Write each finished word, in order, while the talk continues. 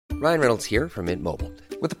Ryan Reynolds here from Mint Mobile.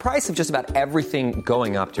 With the price of just about everything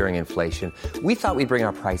going up during inflation, we thought we'd bring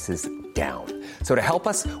our prices down. So to help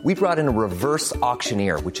us, we brought in a reverse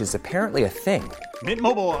auctioneer, which is apparently a thing. Mint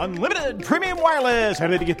Mobile Unlimited Premium Wireless. How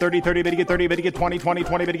to get 30, 30, bit to get 30, bit to get 20, 20,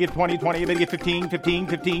 20, bit to get 20, 20, bit to get 15, 15,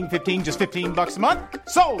 15, 15, just $15 a month?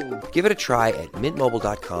 Sold! Give it a try at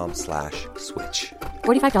mintmobile.com/switch.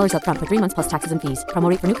 $45 up front for 3 months plus taxes and fees. Promo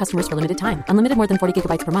rate for new customers for limited time. Unlimited more than 40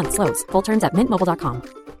 gigabytes per month. Slows full terms at mintmobile.com.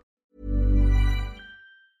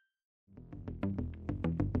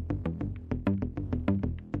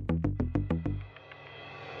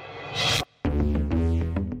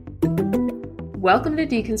 Welcome to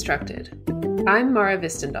Deconstructed. I'm Mara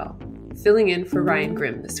Vistendahl, filling in for Ryan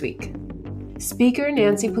Grimm this week. Speaker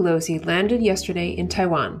Nancy Pelosi landed yesterday in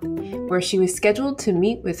Taiwan, where she was scheduled to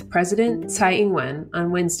meet with President Tsai Ing-wen on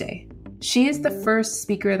Wednesday. She is the first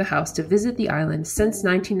Speaker of the House to visit the island since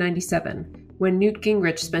 1997, when Newt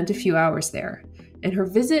Gingrich spent a few hours there, and her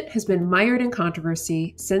visit has been mired in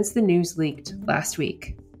controversy since the news leaked last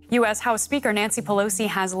week. U.S. House Speaker Nancy Pelosi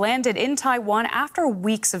has landed in Taiwan after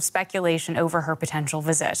weeks of speculation over her potential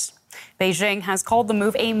visit. Beijing has called the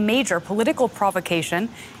move a major political provocation,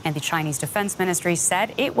 and the Chinese Defense Ministry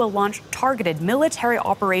said it will launch targeted military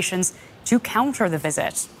operations to counter the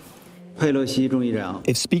visit.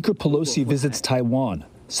 If Speaker Pelosi visits Taiwan,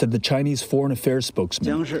 said the Chinese Foreign Affairs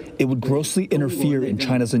spokesman, it would grossly interfere in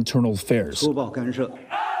China's internal affairs.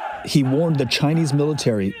 He warned the Chinese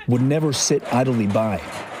military would never sit idly by.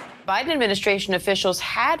 Biden administration officials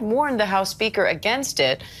had warned the House Speaker against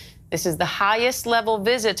it. This is the highest level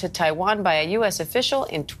visit to Taiwan by a U.S. official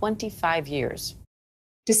in 25 years.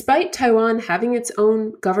 Despite Taiwan having its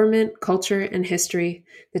own government, culture, and history,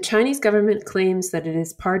 the Chinese government claims that it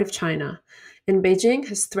is part of China, and Beijing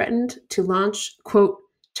has threatened to launch, quote,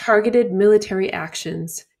 targeted military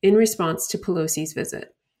actions in response to Pelosi's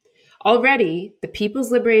visit. Already, the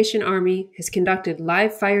People's Liberation Army has conducted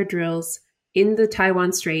live fire drills in the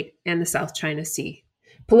Taiwan Strait and the South China Sea.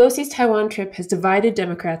 Pelosi's Taiwan trip has divided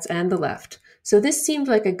Democrats and the left, so this seemed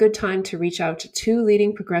like a good time to reach out to two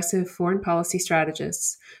leading progressive foreign policy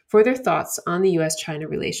strategists for their thoughts on the U.S.-China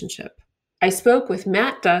relationship. I spoke with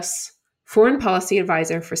Matt Duss, foreign policy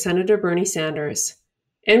advisor for Senator Bernie Sanders,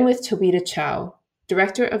 and with Tobita Chow,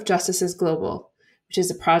 director of Justices Global, which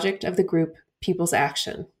is a project of the group People's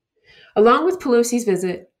Action. Along with Pelosi's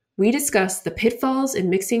visit, we discussed the pitfalls in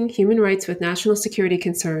mixing human rights with national security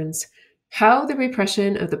concerns, how the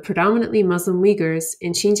repression of the predominantly Muslim Uyghurs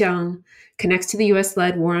in Xinjiang connects to the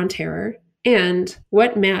U.S.-led war on terror, and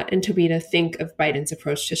what Matt and Tobita think of Biden's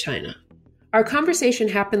approach to China. Our conversation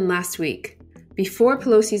happened last week, before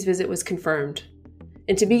Pelosi's visit was confirmed.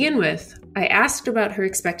 And to begin with, I asked about her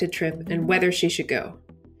expected trip and whether she should go.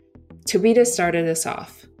 Tobita started us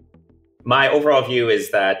off. My overall view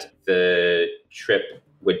is that the trip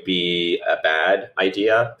would be a bad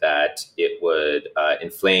idea, that it would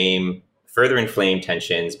further inflame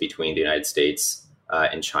tensions between the United States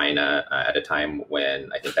and China at a time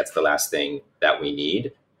when I think that's the last thing that we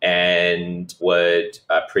need, and would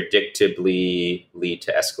predictably lead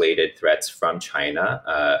to escalated threats from China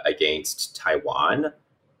against Taiwan,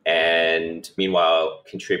 and meanwhile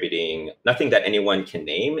contributing nothing that anyone can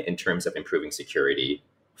name in terms of improving security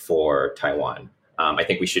for Taiwan. I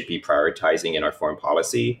think we should be prioritizing in our foreign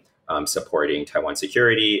policy, supporting Taiwan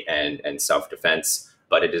security and self-defense,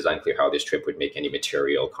 but it is unclear how this trip would make any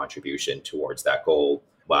material contribution towards that goal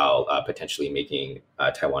while potentially making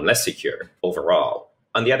Taiwan less secure overall.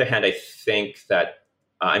 On the other hand, I think that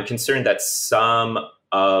I'm concerned that some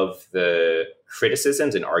of the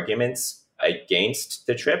criticisms and arguments against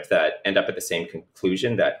the trip that end up at the same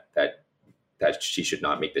conclusion that she should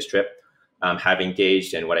not make this trip have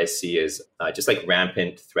engaged in what I see is just like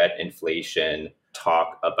rampant threat inflation,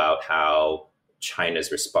 talk about how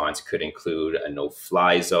China's response could include a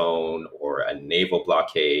no-fly zone or a naval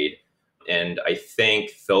blockade. And I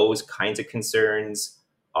think those kinds of concerns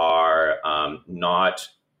are not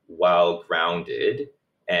well-grounded,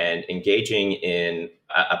 and engaging in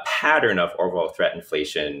a pattern of overall threat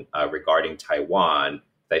inflation regarding Taiwan,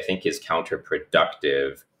 that I think is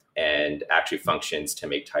counterproductive and actually functions to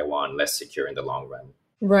make Taiwan less secure in the long run.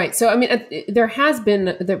 Right. So, I mean, there has been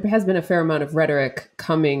a fair amount of rhetoric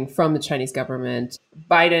coming from the Chinese government.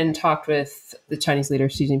 Biden talked with the Chinese leader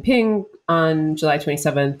Xi Jinping on July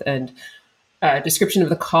 27th, and a description of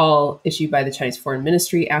the call issued by the Chinese Foreign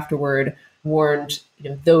Ministry afterward warned,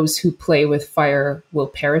 those who play with fire will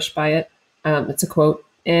perish by it. It's a quote.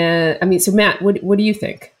 And I mean, so Matt, what do you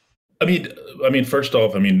think? I mean, first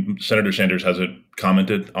off, Senator Sanders hasn't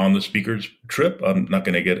commented on the speaker's trip. I'm not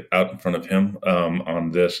going to get out in front of him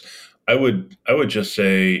on this. I would just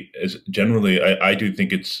say, as generally, I do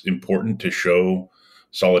think it's important to show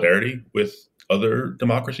solidarity with other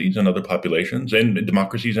democracies and other populations, and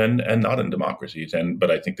democracies and not in democracies. But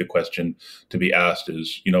I think the question to be asked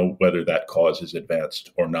is, whether that cause is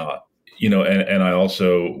advanced or not. And I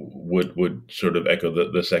also would sort of echo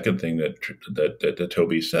the second thing that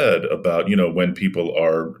Toby said about, when people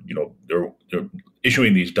are, they're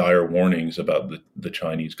issuing these dire warnings about the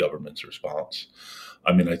Chinese government's response.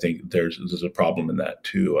 I mean, I think there's a problem in that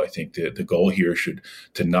too. I think that the goal here should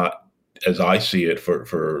to not, as I see it,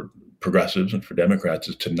 for progressives and for Democrats,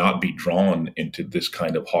 is to not be drawn into this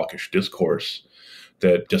kind of hawkish discourse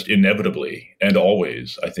that just inevitably and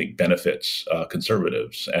always, I think, benefits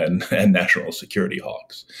conservatives and national security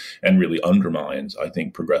hawks and really undermines, I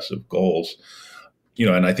think, progressive goals.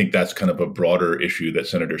 And I think that's kind of a broader issue that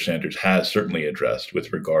Senator Sanders has certainly addressed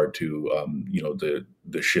with regard to,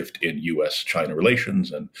 the shift in U.S.-China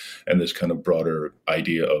relations and this kind of broader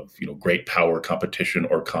idea of, great power competition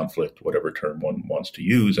or conflict, whatever term one wants to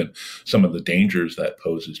use, and some of the dangers that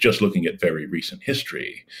poses, just looking at very recent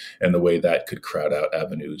history and the way that could crowd out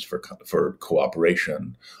avenues for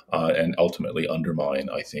cooperation and ultimately undermine,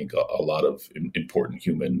 I think, a lot of important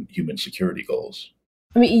human security goals.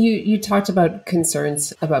 I mean, you talked about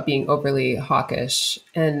concerns about being overly hawkish,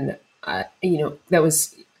 and that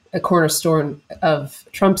was a cornerstone of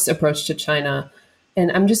Trump's approach to China.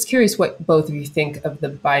 And I'm just curious what both of you think of the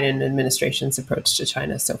Biden administration's approach to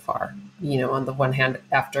China so far. On the one hand,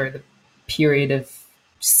 after the period of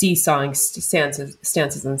seesawing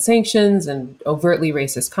stances on sanctions and overtly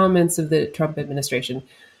racist comments of the Trump administration,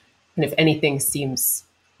 and if anything, seems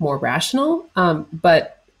more rational.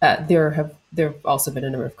 But there have also been a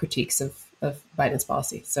number of critiques of Biden's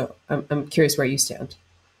policy. So I'm curious where you stand.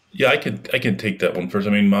 Yeah, I can take that one first.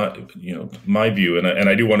 I mean, my view, and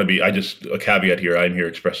I do want to be, a caveat here. I'm here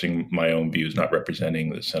expressing my own views, not representing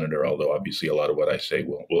the senator, although obviously a lot of what I say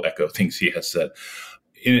will echo things he has said.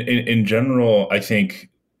 In general, I think,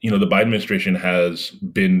 the Biden administration has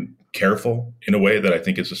been careful in a way that I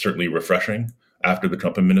think is certainly refreshing after the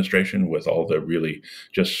Trump administration, with all the really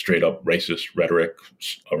just straight up racist rhetoric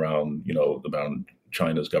around, around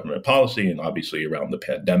China's government policy and obviously around the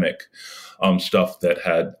pandemic, stuff that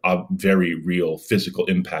had very real physical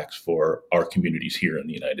impacts for our communities here in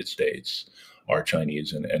the United States, our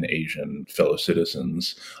Chinese and Asian fellow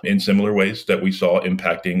citizens, in similar ways that we saw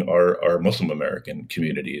impacting our Muslim American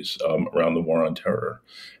communities around the war on terror.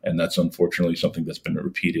 And that's unfortunately something that's been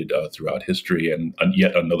repeated throughout history, and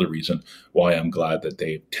yet another reason why I'm glad that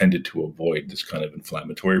they tended to avoid this kind of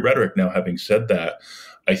inflammatory rhetoric. Now, having said that,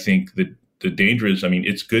 I think that the danger is,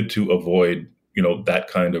 it's good to avoid, that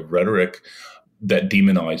kind of rhetoric that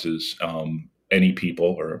demonizes any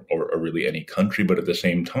people or really any country. But at the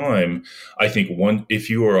same time, I think if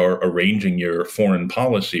you are arranging your foreign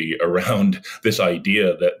policy around this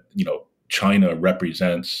idea that, China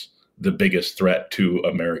represents the biggest threat to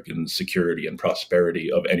American security and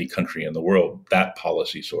prosperity of any country in the world, that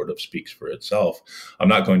policy sort of speaks for itself. I'm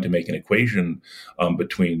not going to make an equation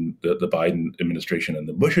between the Biden administration and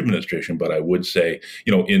the Bush administration, but I would say,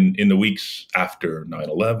 in the weeks after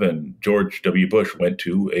 9/11, George W. Bush went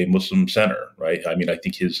to a Muslim center, right? I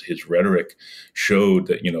think his rhetoric showed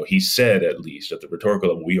that, he said, at least at the rhetorical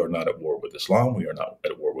level, we are not at war with Islam, we are not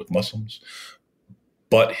at war with Muslims.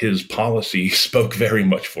 But his policy spoke very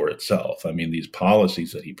much for itself. These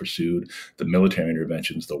policies that he pursued, the military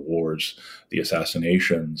interventions, the wars, the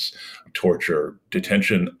assassinations, torture,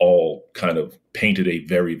 detention, all kind of painted a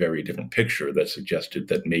very, very different picture that suggested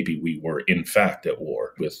that maybe we were in fact at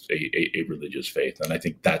war with a religious faith. And I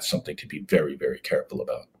think that's something to be very, very careful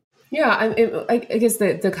about. Yeah, I guess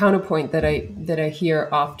the counterpoint that I hear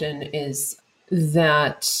often is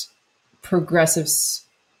that progressives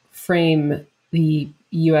frame the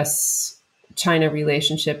U.S.-China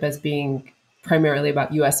relationship as being primarily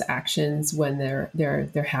about U.S. actions when there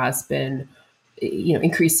has been,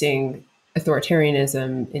 increasing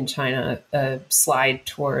authoritarianism in China, a slide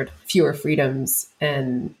toward fewer freedoms,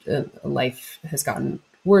 and life has gotten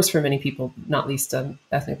worse for many people, not least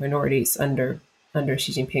ethnic minorities under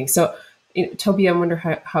Xi Jinping. So, Toby, I wonder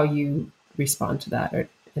how you respond to that,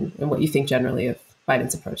 and what you think generally of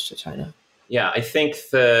Biden's approach to China. Yeah, I think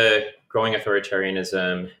the growing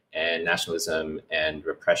authoritarianism and nationalism and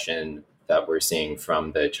repression that we're seeing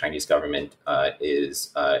from the Chinese government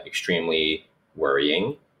is extremely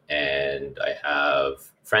worrying. And I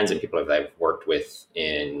have friends and people that I've worked with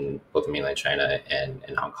in both mainland China and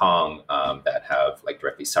in Hong Kong that have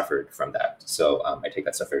directly suffered from that. So I take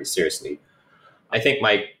that stuff very seriously. I think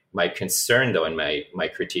my My concern, though, and my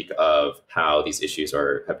critique of how these issues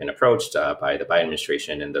have been approached by the Biden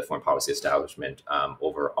administration and the foreign policy establishment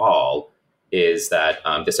overall is that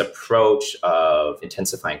this approach of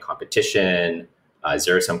intensifying competition,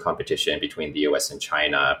 zero-sum competition between the US and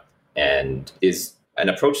China, and is an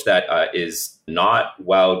approach that is not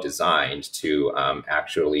well designed to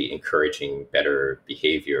actually encouraging better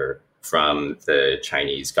behavior from the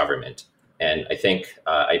Chinese government. And I think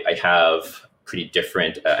I have pretty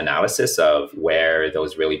different analysis of where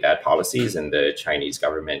those really bad policies in the Chinese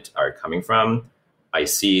government are coming from. I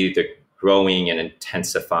see the growing and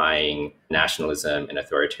intensifying nationalism and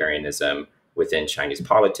authoritarianism within Chinese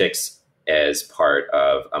politics as part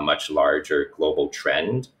of a much larger global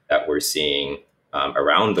trend that we're seeing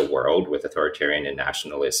around the world with authoritarian and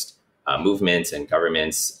nationalist movements and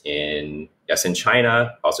governments in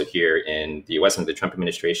China, also here in the US under the Trump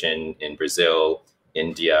administration, in Brazil,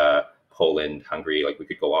 India, Poland, Hungary, like we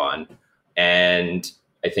could go on. And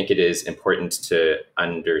I think it is important to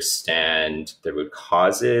understand the root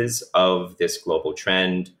causes of this global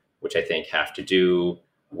trend, which I think have to do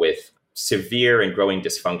with severe and growing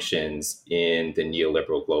dysfunctions in the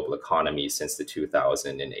neoliberal global economy since the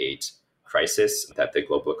 2008 crisis, that the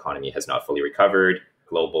global economy has not fully recovered.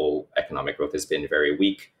 Global economic growth has been very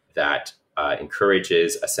weak. That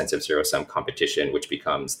encourages a sense of zero-sum competition, which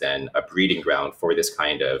becomes then a breeding ground for this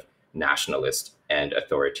kind of nationalist and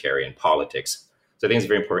authoritarian politics. So I think it's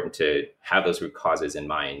very important to have those root causes in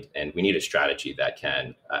mind, and we need a strategy that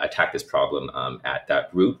can attack this problem at that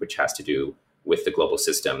root, which has to do with the global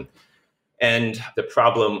system. And the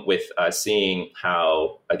problem with seeing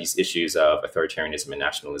how these issues of authoritarianism and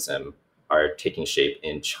nationalism are taking shape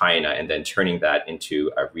in China and then turning that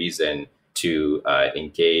into a reason to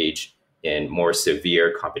engage in more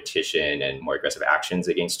severe competition and more aggressive actions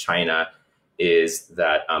against China is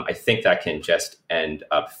that I think that can just end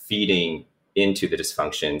up feeding into the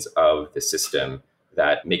dysfunctions of the system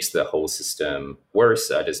that makes the whole system worse,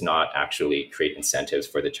 does not actually create incentives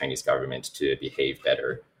for the Chinese government to behave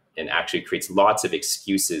better, and actually creates lots of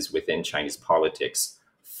excuses within Chinese politics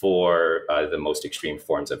for the most extreme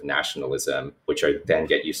forms of nationalism, which are then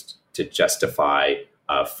get used to justify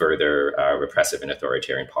further repressive and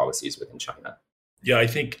authoritarian policies within China. Yeah, I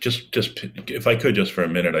think just if I could just for a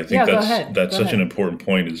minute, I think that's such an important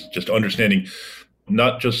point, is just understanding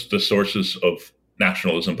not just the sources of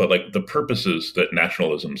nationalism, but like the purposes that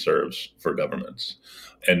nationalism serves for governments.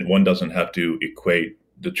 And one doesn't have to equate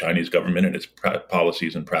the Chinese government and its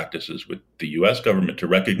policies and practices with the U.S. government to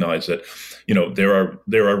recognize that, you know, there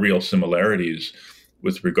are real similarities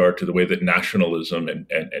with regard to the way that nationalism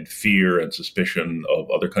and fear and suspicion of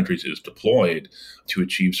other countries is deployed to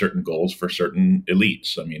achieve certain goals for certain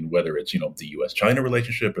elites. I mean, whether it's, you know, the U.S.-China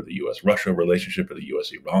relationship or the U.S.-Russia relationship or the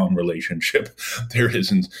U.S.-Iran relationship, there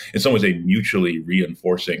is in some ways a mutually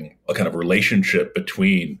reinforcing a kind of relationship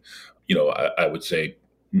between, you know, I would say,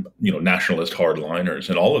 you know, nationalist hardliners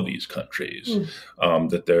in all of these countries,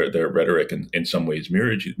 that their rhetoric in some ways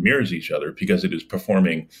mirrors each other, because it is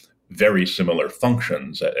performing very similar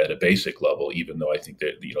functions at a basic level, even though I think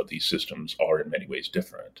that, you know, these systems are in many ways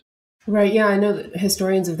different. Right. Yeah, I know that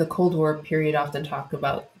historians of the Cold War period often talk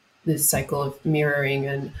about this cycle of mirroring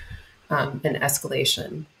and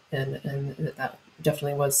escalation, and that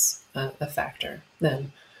definitely was a factor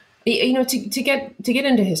then. You know, to get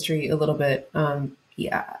into history a little bit.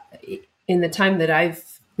 In the time that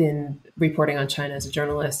I've been reporting on China as a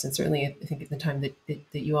journalist, and certainly I think at the time that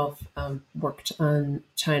you all worked on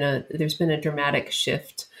China, there's been a dramatic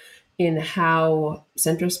shift in how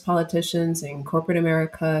centrist politicians in corporate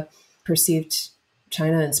America perceived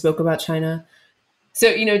China and spoke about China. So,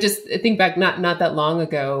 you know, just think back not that long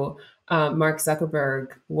ago, Mark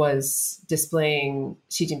Zuckerberg was displaying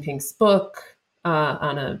Xi Jinping's book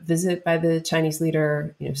on a visit by the Chinese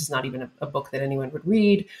leader. You know, this is not even a book that anyone would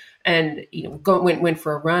read. And, you know, went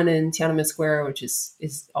for a run in Tiananmen Square, which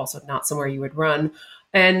is also not somewhere you would run.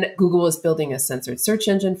 And Google is building a censored search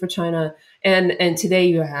engine for China. And today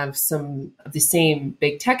you have some of the same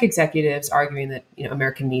big tech executives arguing that, you know,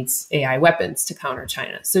 America needs AI weapons to counter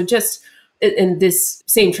China. So and this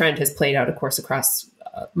same trend has played out, of course, across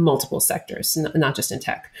multiple sectors, not just in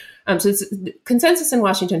tech. So consensus in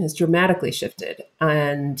Washington has dramatically shifted.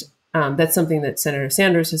 And that's something that Senator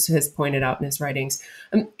Sanders has pointed out in his writings.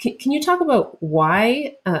 Can you talk about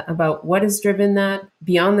why, about what has driven that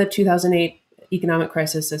beyond the 2008 economic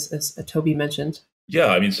crisis, as Toby mentioned? Yeah,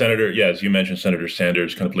 I mean, as you mentioned, Senator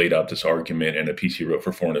Sanders kind of laid out this argument in a piece he wrote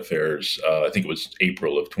for Foreign Affairs, I think it was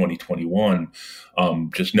April of 2021,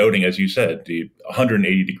 just noting, as you said, the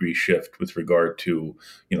 180-degree shift with regard to,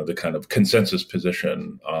 you know, the kind of consensus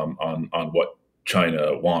position on what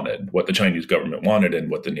China wanted, what the Chinese government wanted, and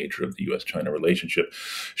what the nature of the U.S.-China relationship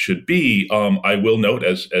should be. I will note,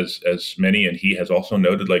 as many, and he has also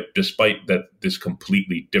noted, like, despite that this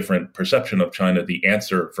completely different perception of China, the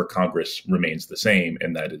answer for Congress remains the same,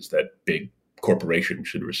 and that is that big corporations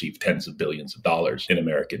should receive tens of billions of dollars in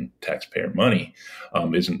American taxpayer money.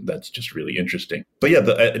 That's just really interesting. But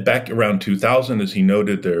yeah, back around 2000, as he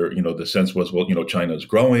noted, there, the sense was, well, China's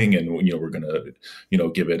growing, and we're going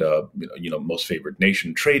to, give it a, most favored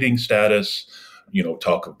nation trading status.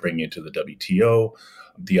 Talk of bringing it to the WTO.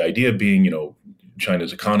 The idea being,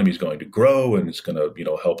 China's economy is going to grow, and it's going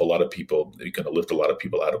to, help a lot of people. It's going to lift a lot of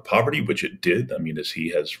people out of poverty, which it did. I mean, as he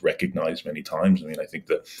has recognized many times. I mean, I think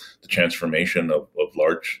the transformation of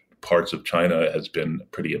large parts of China has been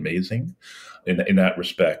pretty amazing in that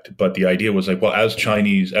respect. But the idea was like, well, as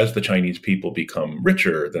the Chinese people become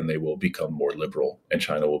richer, then they will become more liberal, and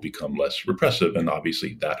China will become less repressive. And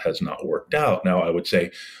obviously, that has not worked out. Now, I would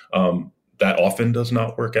say, that often does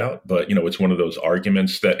not work out, but it's one of those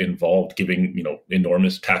arguments that involved giving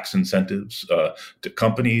enormous tax incentives to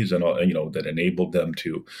companies, and that enabled them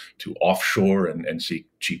to offshore and seek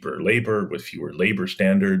cheaper labor with fewer labor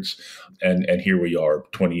standards. And here we are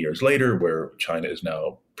 20 years later, where China is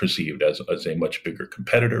now perceived as a much bigger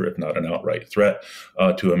competitor, if not an outright threat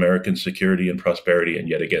to American security and prosperity. And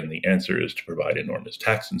yet again, the answer is to provide enormous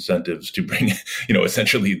tax incentives to bring,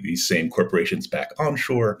 essentially these same corporations back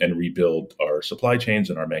onshore and rebuild our supply chains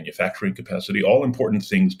and our manufacturing capacity. All important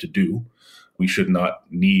things to do. We should not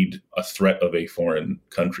need a threat of a foreign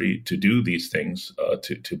country to do these things,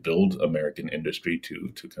 to build American industry,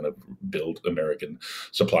 to kind of build American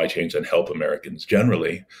supply chains and help Americans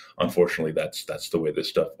generally. Unfortunately, that's the way this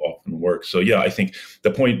stuff often works. So yeah, I think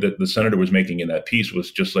the point that the senator was making in that piece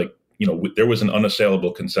was just like, there was an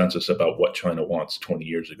unassailable consensus about what China wants 20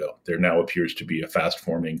 years ago. There now appears to be a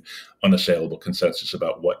fast-forming, unassailable consensus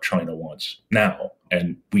about what China wants now.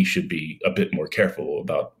 And we should be a bit more careful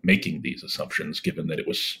about making these assumptions, given that it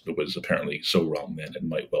was apparently so wrong then and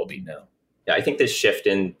might well be now. Yeah, I think this shift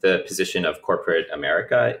in the position of corporate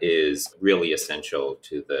America is really essential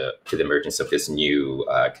to the emergence of this new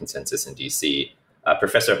consensus in DC.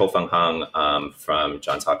 Professor Ho-Fung Hung from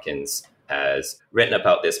Johns Hopkins has written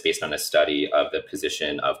about this based on a study of the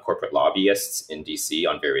position of corporate lobbyists in DC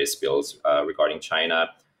on various bills regarding China.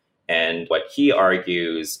 And what he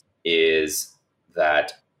argues is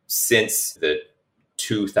that since the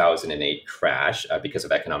 2008 crash, because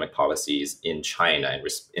of economic policies in China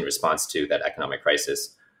in response to that economic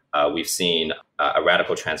crisis, we've seen a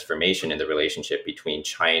radical transformation in the relationship between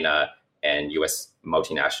China and U.S.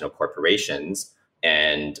 multinational corporations.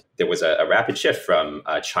 And there was a rapid shift from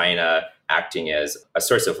China acting as a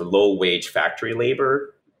source of low-wage factory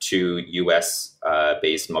labor to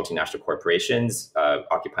U.S.-based multinational corporations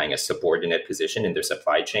occupying a subordinate position in their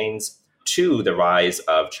supply chains, to the rise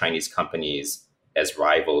of Chinese companies as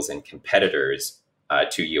rivals and competitors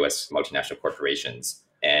to U.S. multinational corporations.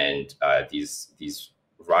 And these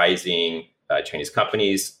rising Chinese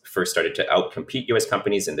companies first started to outcompete U.S.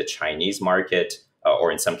 companies in the Chinese market,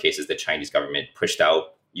 or in some cases, the Chinese government pushed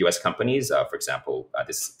out U.S. companies. For example,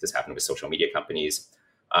 this happened with social media companies.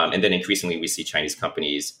 And then increasingly, we see Chinese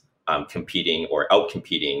companies competing or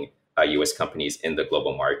outcompeting U.S. companies in the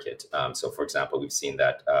global market. So, for example, we've seen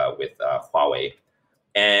that with Huawei.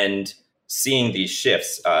 And seeing these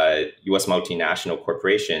shifts, U.S. multinational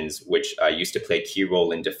corporations, which used to play a key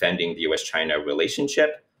role in defending the U.S.-China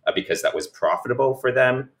relationship because that was profitable for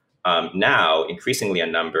them, now, increasingly, a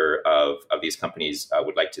number of these companies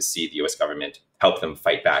would like to see the U.S. government help them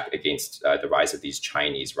fight back against the rise of these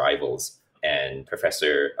Chinese rivals. And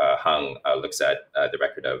Professor Hung looks at the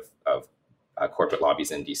record of corporate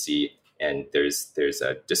lobbies in D.C., and there's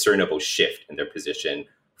a discernible shift in their position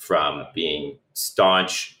from being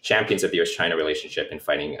staunch champions of the U.S.-China relationship and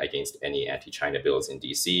fighting against any anti-China bills in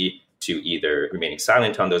D.C. to either remaining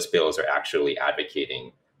silent on those bills or actually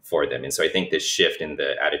advocating for them. And so I think this shift in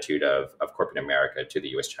the attitude of corporate America to the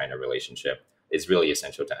U.S.-China relationship is really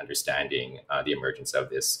essential to understanding the emergence of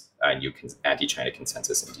this new anti-China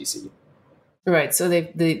consensus in D.C. Right. So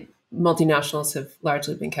the multinationals have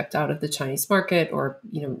largely been kept out of the Chinese market, or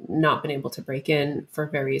not been able to break in for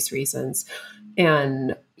various reasons.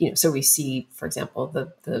 And so we see, for example,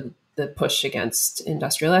 the push against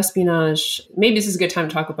industrial espionage. Maybe this is a good time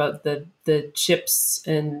to talk about the CHIPS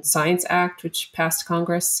and Science Act, which passed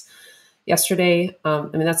Congress yesterday.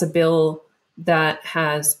 That's a bill that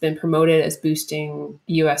has been promoted as boosting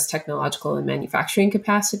U.S. technological and manufacturing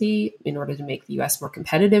capacity in order to make the U.S. more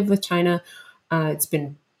competitive with China. It's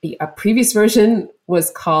been A previous version was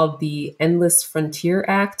called the Endless Frontier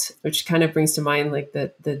Act, which kind of brings to mind like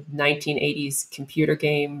the 1980s computer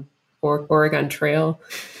game or Oregon Trail,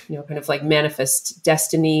 kind of like Manifest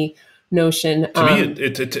Destiny notion. To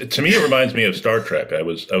me, it reminds me of Star Trek. I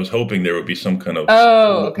was hoping there would be some kind of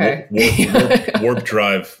warp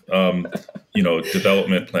drive,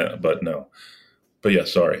 development plan, but no. But yeah,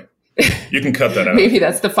 sorry. You can cut that out. Maybe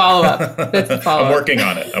that's the follow-up. I'm working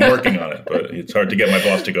on it, but it's hard to get my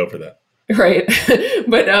boss to go for that. Right.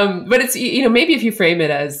 but it's, maybe if you frame it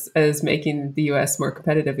as making the U.S. more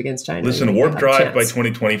competitive against China. Listen, warp drive by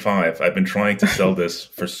 2025. I've been trying to sell this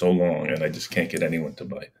for so long, and I just can't get anyone to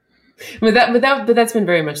buy. But that's been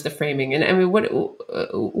very much the framing. And I mean,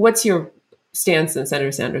 what's your stance and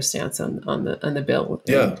Senator Sanders' stance on the bill?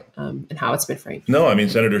 And how it's been framed? No, I mean,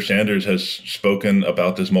 Senator Sanders has spoken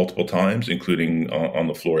about this multiple times, including on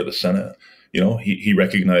the floor of the Senate. He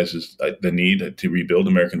recognizes the need to rebuild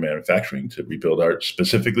American manufacturing, to rebuild art,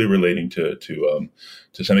 specifically relating to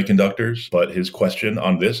semiconductors. But his question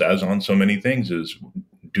on this, as on so many things, is: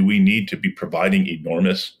 do we need to be providing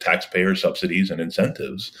enormous taxpayer subsidies and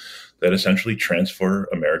incentives that essentially transfer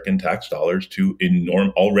American tax dollars to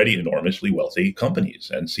already enormously wealthy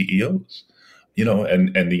companies and CEOs?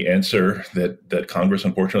 And the answer that Congress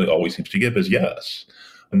unfortunately always seems to give is yes.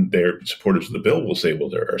 And their supporters of the bill will say, well,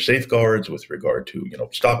 there are safeguards with regard to,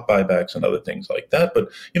 stock buybacks and other things like that. But,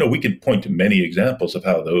 we can point to many examples of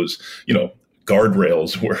how those,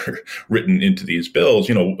 guardrails were written into these bills,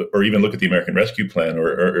 or even look at the American Rescue Plan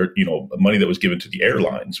or money that was given to the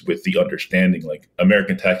airlines with the understanding like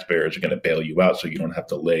American taxpayers are going to bail you out so you don't have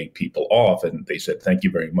to lay people off. And they said, thank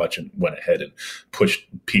you very much, and went ahead and pushed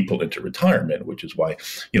people into retirement, which is why,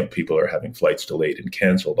 people are having flights delayed and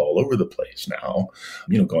canceled all over the place now,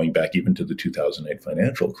 going back even to the 2008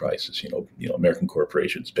 financial crisis, American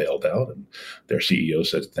corporations bailed out and their CEO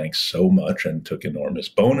said, thanks so much, and took enormous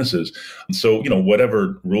bonuses. So,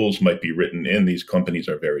 whatever rules might be written in, these companies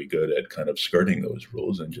are very good at kind of skirting those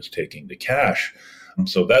rules and just taking the cash.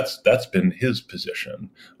 So that's been his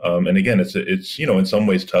position. And again, it's in some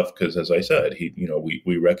ways tough because, as I said,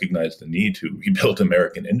 we recognize the need to rebuild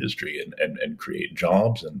American industry and create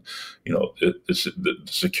jobs, and the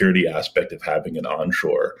security aspect of having an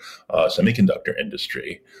onshore semiconductor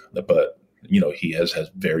industry. But he has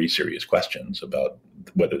very serious questions about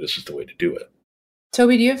whether this is the way to do it.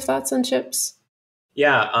 Toby, do you have thoughts on chips?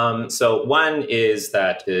 Yeah. So one is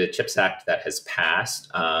that the CHIPS Act that has passed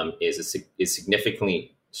is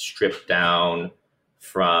significantly stripped down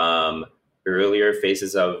from earlier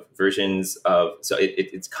phases of versions of. So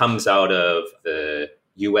it comes out of the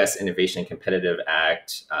U.S. Innovation and Competitive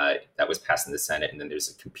Act that was passed in the Senate, and then there's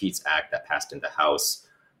a Competes Act that passed in the House.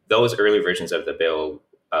 Those early versions of the bill.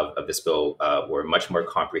 Of this bill were much more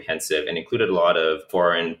comprehensive and included a lot of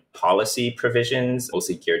foreign policy provisions,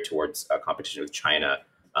 mostly geared towards competition with China,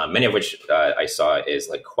 many of which I saw is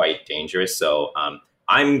like quite dangerous. So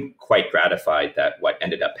I'm quite gratified that what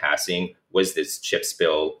ended up passing was this CHIPS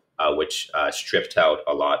bill, which stripped out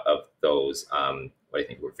a lot of those what I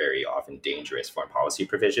think were very often dangerous foreign policy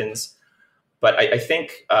provisions. But I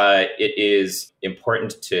think it is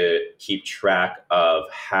important to keep track of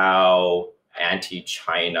how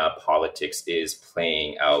anti-China politics is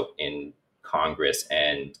playing out in Congress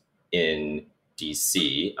and in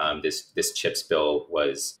DC. This CHIPS bill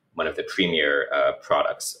was one of the premier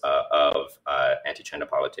products of anti-China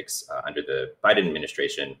politics under the Biden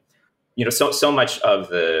administration. So much of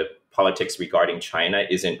the politics regarding China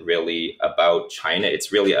isn't really about China.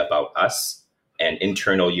 It's really about us and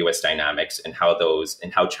internal U.S. dynamics and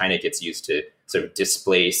how China gets used to sort of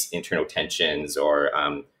displace internal tensions or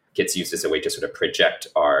gets used as a way to sort of project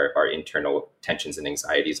our internal tensions and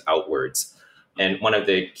anxieties outwards. And one of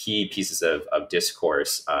the key pieces of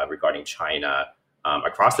discourse regarding China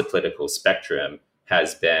across the political spectrum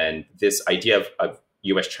has been this idea of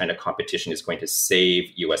U.S.-China competition is going to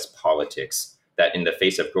save U.S. politics, that in the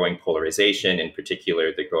face of growing polarization, in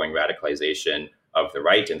particular the growing radicalization of the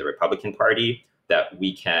right and the Republican Party, that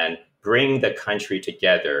we can bring the country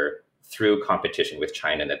together through competition with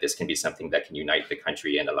China, and that this can be something that can unite the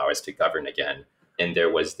country and allow us to govern again. And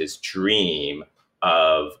there was this dream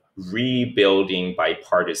of rebuilding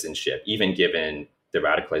bipartisanship, even given the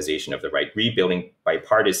radicalization of the right, rebuilding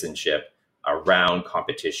bipartisanship around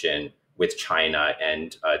competition with China.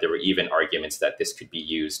 And there were even arguments that this could be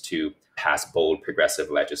used to pass bold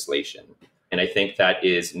progressive legislation. And I think that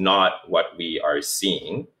is not what we are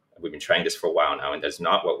seeing. We've been trying this for a while now, and that's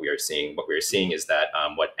not what we are seeing. What we're seeing is that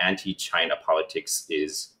what anti-China politics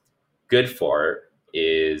is good for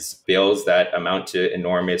is bills that amount to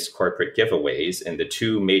enormous corporate giveaways. And the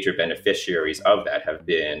two major beneficiaries of that have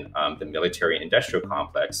been the military-industrial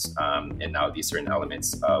complex and now these certain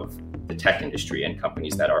elements of the tech industry and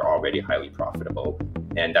companies that are already highly profitable.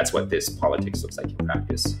 And that's what this politics looks like in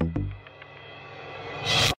practice.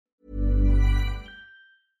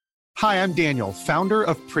 Hi, I'm Daniel, founder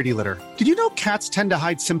of Pretty Litter. Did you know cats tend to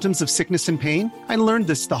hide symptoms of sickness and pain? I learned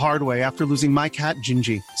this the hard way after losing my cat,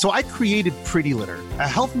 Gingy. So I created Pretty Litter, a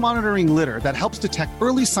health monitoring litter that helps detect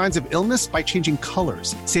early signs of illness by changing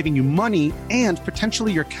colors, saving you money and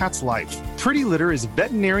potentially your cat's life. Pretty Litter is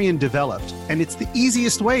veterinarian developed, and it's the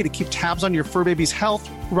easiest way to keep tabs on your fur baby's health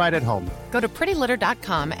right at home. Go to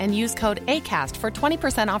prettylitter.com and use code ACAST for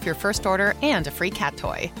 20% off your first order and a free cat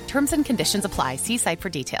toy. Terms and conditions apply. See site for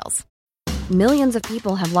details. Millions of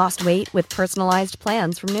people have lost weight with personalized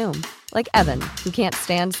plans from Noom. Like Evan, who can't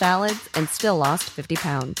stand salads and still lost 50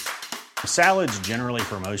 pounds. Salads generally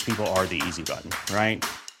for most people are the easy button, right?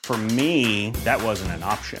 For me, that wasn't an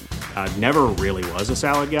option. I never really was a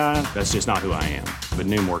salad guy. That's just not who I am. But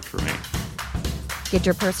Noom worked for me. Get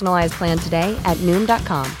your personalized plan today at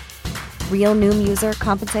Noom.com. Real Noom user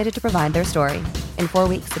compensated to provide their story. In 4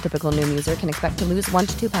 weeks, the typical Noom user can expect to lose 1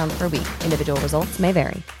 to 2 pounds per week. Individual results may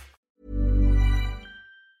vary.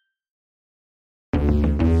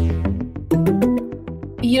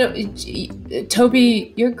 You know,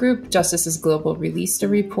 Toby, your group, Justice is Global, released a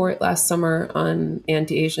report last summer on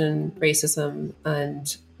anti-Asian racism.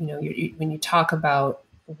 And, you know, when you talk about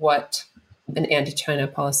what an anti-China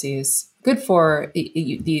policy is good for,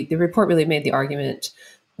 the report really made the argument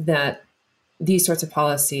that these sorts of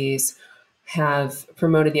policies have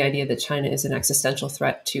promoted the idea that China is an existential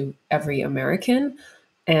threat to every American,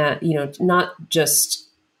 and, you know, not just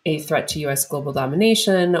a threat to U.S. global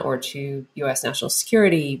domination or to U.S. national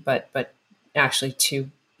security, but actually to,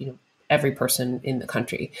 you know, every person in the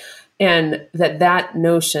country. And that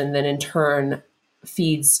notion then in turn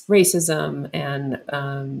feeds racism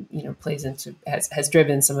and, you know, plays into, has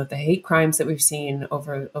driven some of the hate crimes that we've seen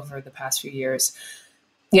over the past few years.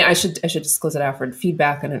 Yeah, I should disclose that I offered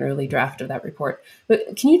feedback on an early draft of that report.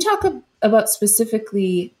 But can you talk about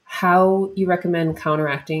specifically how you recommend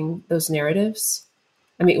counteracting those narratives?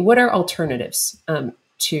 I mean, what are alternatives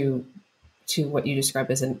to what you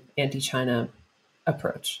describe as an anti-China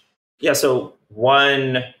approach? Yeah, so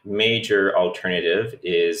one major alternative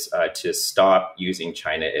is to stop using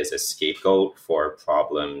China as a scapegoat for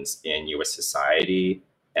problems in U.S. society,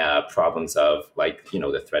 problems of, like, you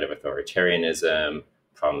know, the threat of authoritarianism,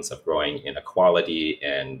 problems of growing inequality,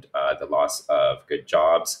 and the loss of good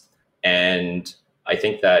jobs. And I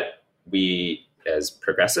think that we, as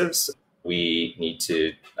progressives, we need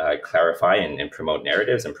to clarify and promote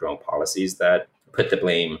narratives and promote policies that put the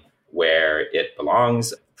blame where it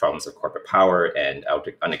belongs, problems of corporate power and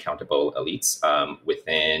unaccountable elites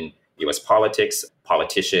within U.S. politics,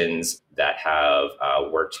 politicians that have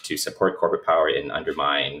worked to support corporate power and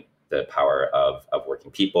undermine the power of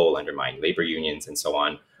working people, undermine labor unions, and so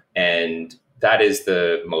on. And that is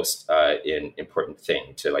the most important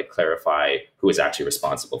thing, to like clarify who is actually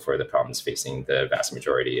responsible for the problems facing the vast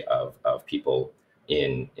majority of people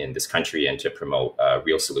in this country, and to promote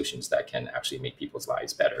real solutions that can actually make people's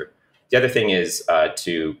lives better. The other thing is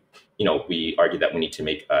we argue that we need to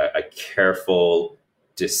make a careful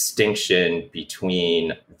distinction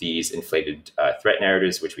between these inflated threat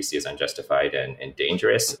narratives, which we see as unjustified and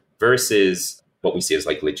dangerous, versus what we see as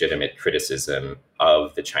like legitimate criticism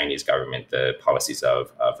of the Chinese government, the policies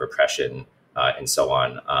of repression, and so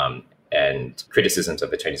on, and criticisms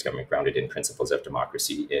of the Chinese government grounded in principles of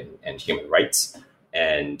democracy and human rights,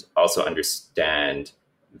 and also understand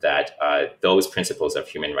that those principles of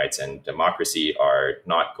human rights and democracy are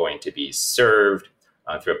not going to be served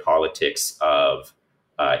through a politics of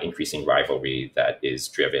increasing rivalry that is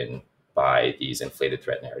driven by these inflated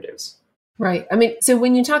threat narratives. Right. I mean, so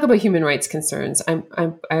when you talk about human rights concerns,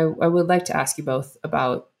 I would like to ask you both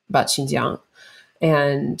about Xinjiang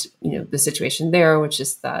and, you know, the situation there, which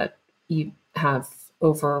is that you have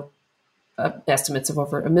over estimates of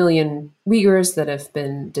over 1 million Uyghurs that have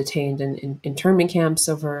been detained in internment camps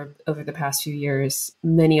over the past few years,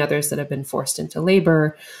 many others that have been forced into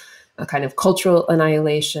labor, a kind of cultural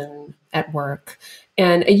annihilation at work.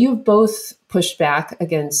 And you've both pushed back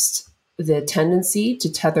against the tendency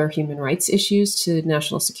to tether human rights issues to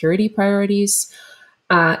national security priorities.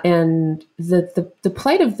 And the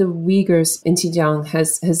plight of the Uyghurs in Xinjiang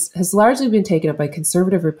has largely been taken up by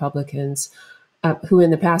conservative Republicans who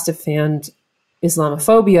in the past have fanned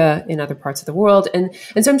Islamophobia in other parts of the world. And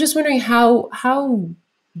so I'm just wondering, how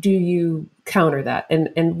do you counter that?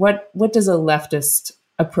 And what does a leftist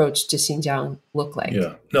approach to Xinjiang look like?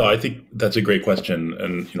 Yeah, no, I think that's a great question.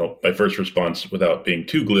 And, my first response, without being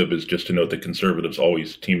too glib, is just to note that conservatives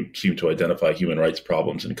always seem to identify human rights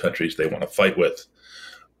problems in countries they want to fight with.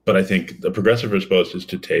 But I think the progressive response is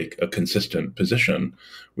to take a consistent position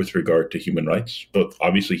with regard to human rights, both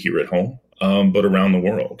obviously here at home, but around the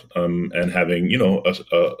world, and having,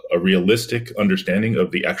 a realistic understanding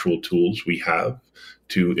of the actual tools we have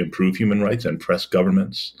to improve human rights and press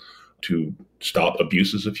governments to stop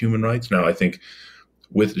abuses of human rights. Now, I think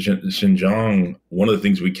with Xinjiang, one of the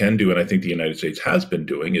things we can do, and I think the United States has been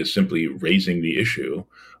doing, is simply raising the issue,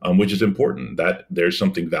 which is important. That there's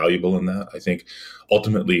something valuable in that. I think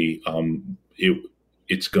ultimately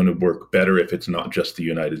it's going to work better if it's not just the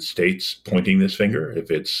United States pointing this finger.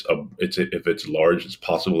 If it's large as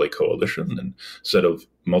possible, a coalition, and set of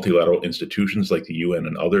multilateral institutions like the UN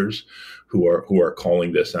and others who are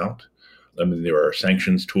calling this out. I mean, there are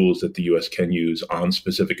sanctions tools that the U.S. can use on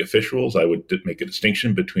specific officials. I would make a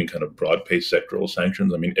distinction between kind of broad-based sectoral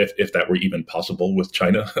sanctions. I mean, if that were even possible with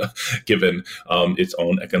China, given its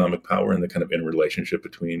own economic power and the kind of interrelationship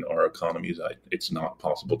between our economies, it's not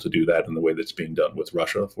possible to do that in the way that's being done with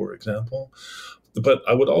Russia, for example. But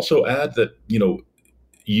I would also add that,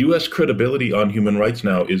 U.S. credibility on human rights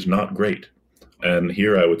now is not great. And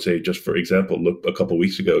here I would say, just for example, look a couple of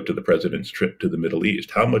weeks ago to the president's trip to the Middle East.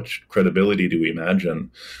 How much credibility do we imagine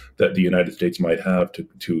that the United States might have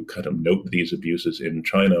to kind of note these abuses in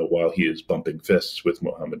China while he is bumping fists with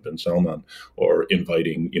Mohammed bin Salman, or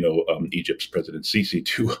inviting, Egypt's President Sisi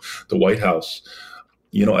to the White House?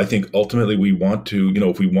 I think ultimately we want to,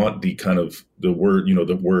 if we want the kind of the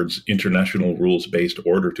words international rules-based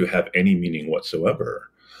order to have any meaning whatsoever,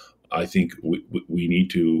 I think we need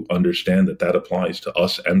to understand that applies to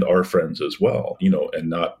us and our friends as well, and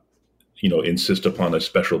not, insist upon a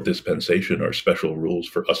special dispensation or special rules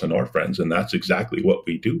for us and our friends. And that's exactly what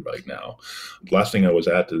we do right now. Last thing I was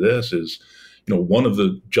add to this is, one of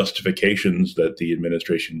the justifications that the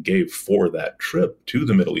administration gave for that trip to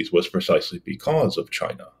the Middle East was precisely because of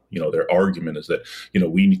China. Their argument is that,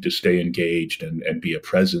 we need to stay engaged and be a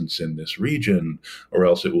presence in this region, or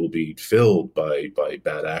else it will be filled by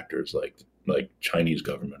bad actors like Chinese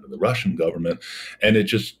government or the Russian government. And it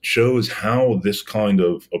just shows how this kind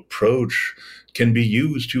of approach can be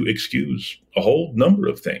used to excuse a whole number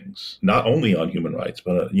of things, not only on human rights,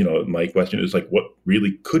 but, my question is what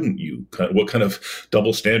really what kind of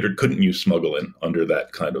double standard couldn't you smuggle in under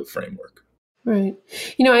that kind of framework? Right.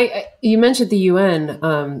 You mentioned the UN,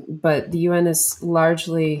 but the UN has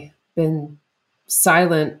largely been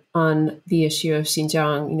silent on the issue of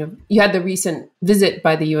Xinjiang. You had the recent visit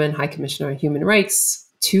by the UN High Commissioner on Human Rights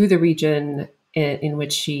to the region, in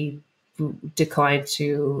which she declined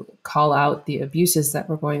to call out the abuses that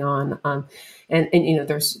were going on. And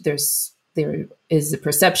there is a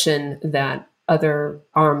perception that other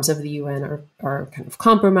arms of the UN are kind of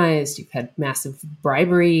compromised. You've had massive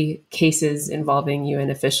bribery cases involving UN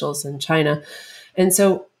officials in China. And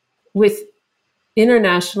so with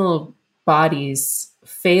international bodies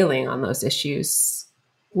failing on those issues,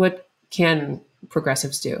 what can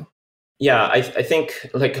progressives do? Yeah, I think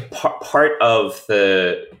part of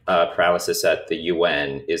the paralysis at the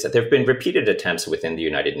UN is that there have been repeated attempts within the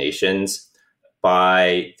United Nations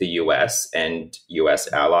by the US and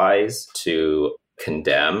US allies to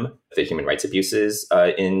condemn the human rights abuses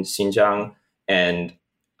in Xinjiang. And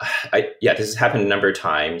this has happened a number of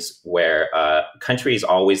times where countries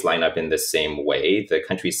always line up in the same way. The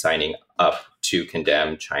countries signing up to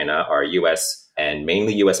condemn China are US and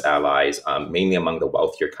mainly US allies, mainly among the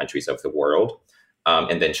wealthier countries of the world.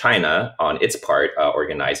 And then China, on its part,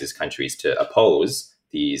 organizes countries to oppose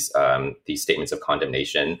these statements of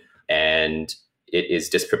condemnation. And it is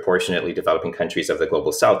disproportionately developing countries of the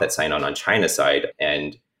global south that sign on China's side.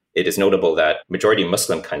 And it is notable that majority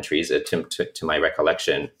Muslim countries, to my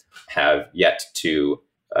recollection, have yet to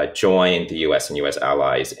join the US and US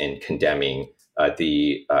allies in condemning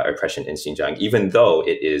the oppression in Xinjiang, even though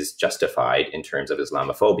it is justified in terms of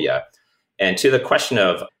Islamophobia. And to the question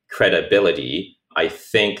of credibility, I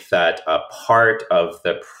think that a part of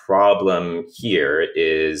the problem here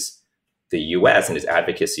is the US and its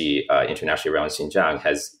advocacy internationally around Xinjiang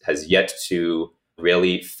has yet to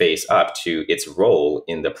really face up to its role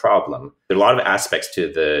in the problem. There are a lot of aspects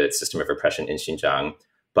to the system of repression in Xinjiang,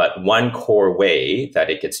 but one core way that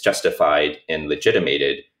it gets justified and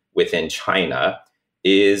legitimated within China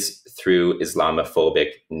is through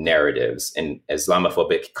Islamophobic narratives and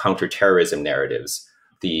Islamophobic counterterrorism narratives.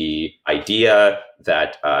 The idea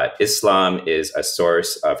that Islam is a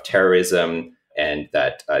source of terrorism and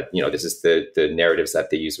that this is the narratives that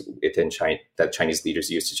they use within China, that Chinese leaders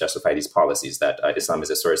use to justify these policies, that Islam is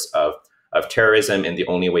a source of terrorism, and the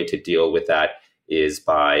only way to deal with that is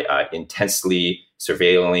by intensely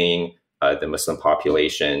surveilling the Muslim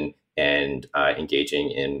population and engaging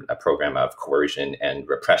in a program of coercion and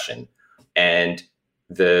repression. And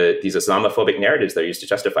these Islamophobic narratives that are used to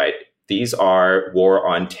justify it, these are war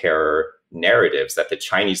on terror narratives that the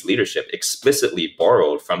Chinese leadership explicitly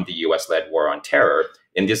borrowed from the US-led war on terror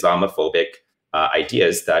in the Islamophobic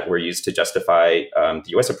ideas that were used to justify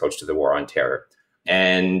the US approach to the war on terror.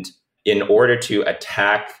 And in order to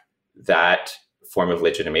attack that form of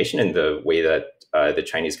legitimation in the way that the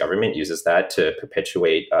Chinese government uses that to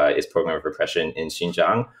perpetuate its program of repression in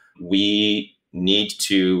Xinjiang, we need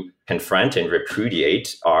to confront and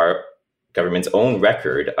repudiate our government's own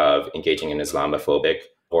record of engaging in Islamophobic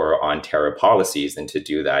or on terror policies, and to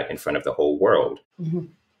do that in front of the whole world. Mm-hmm.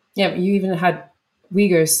 Yeah, you even had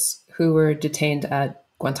Uyghurs who were detained at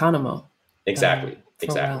Guantanamo. Exactly.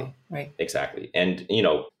 Right. Exactly. And,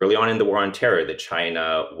 early on in the war on terror, that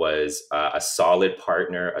China was a solid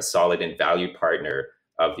partner, a solid and valued partner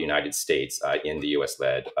of the United States in the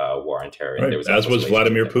US-led war on terror. Right. As was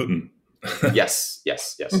Vladimir Putin. Yes.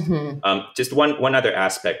 Mm-hmm. Just one other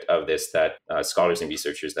aspect of this that scholars and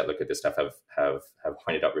researchers that look at this stuff have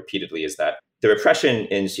pointed out repeatedly is that the repression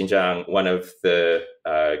in Xinjiang, one of the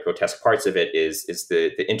grotesque parts of it is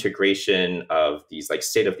the integration of these like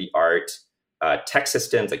state-of-the-art tech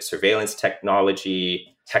systems, like surveillance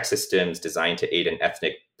technology, tech systems designed to aid in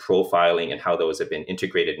ethnic profiling, and how those have been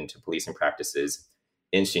integrated into policing practices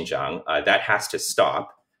in Xinjiang. That has to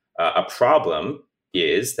stop. A problem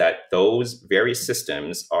is that those very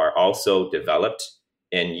systems are also developed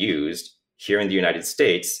and used here in the United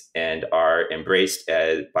States and are embraced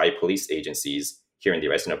by police agencies here in the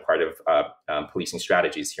US and a part of policing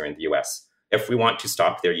strategies here in the US. If we want to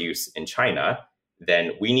stop their use in China,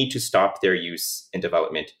 then we need to stop their use and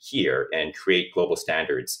development here and create global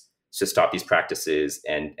standards to stop these practices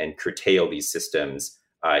and curtail these systems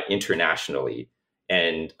internationally.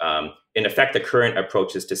 And in effect, the current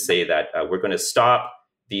approach is to say that we're going to stop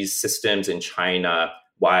these systems in China,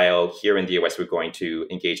 while here in the US, we're going to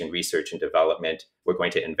engage in research and development. We're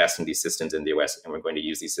going to invest in these systems in the US, and we're going to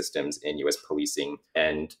use these systems in US policing.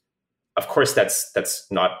 And of course, that's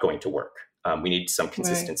not going to work. We need some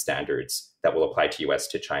consistent standards that will apply to US,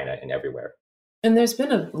 to China, and everywhere. And there's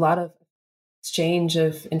been a lot of exchange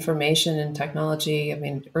of information and technology. I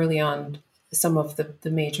mean, early on, some of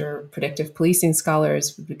the major predictive policing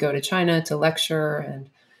scholars would go to China to lecture, and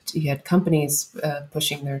you had companies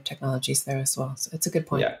pushing their technologies there as well. So it's a good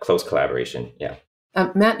point. Yeah, close collaboration. Yeah.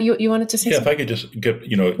 Matt, you wanted to say something? If I could just get,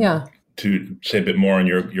 to say a bit more on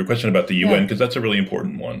your question about the UN, because that's a really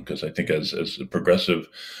important one, because I think as a progressive,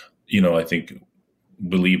 I think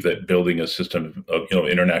believe that building a system of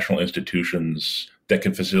international institutions that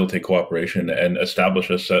can facilitate cooperation and establish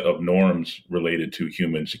a set of norms related to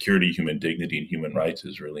human security, human dignity, and human rights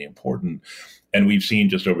is really important. And we've seen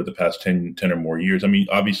just over the past 10 or more years, I mean,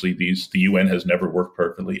 obviously the UN has never worked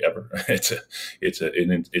perfectly ever. It's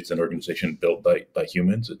an organization built by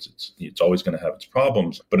humans. It's always going to have its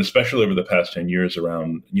problems, but especially over the past 10 years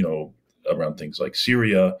around things like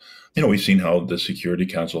Syria, we've seen how the Security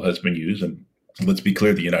Council has been used. And let's be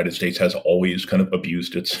clear, the United States has always kind of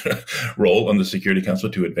abused its role on the Security Council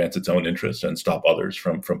to advance its own interests and stop others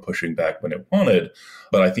from pushing back when it wanted.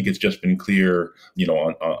 But I think it's just been clear,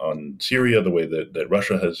 on Syria, the way that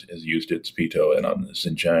Russia has used its veto, and on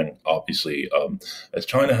Xinjiang, obviously, as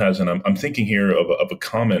China has. And I'm thinking here of a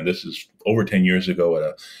comment. This is over 10 years ago at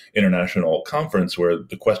an international conference where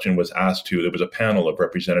the question was asked there was a panel of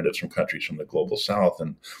representatives from countries from the global south.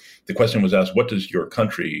 And the question was asked, what does your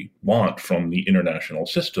country want from the international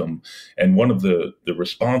system? And one of the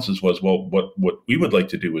responses was, well, what we would like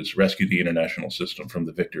to do is rescue the international system from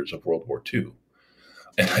the victors of World War II.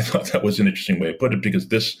 And I thought that was an interesting way of putting it, because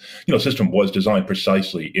this system was designed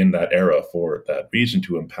precisely in that era for that reason,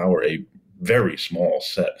 to empower a very small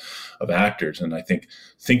set of actors. And I think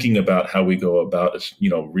thinking about how we go about,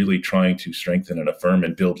 really trying to strengthen and affirm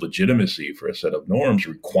and build legitimacy for a set of norms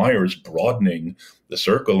requires broadening the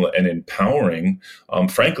circle and empowering,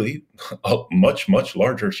 frankly, a much, much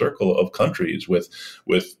larger circle of countries with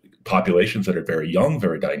populations that are very young,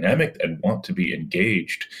 very dynamic, and want to be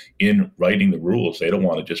engaged in writing the rules. They don't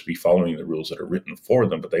want to just be following the rules that are written for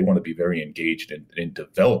them, but they want to be very engaged in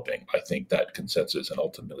developing, I think, that consensus and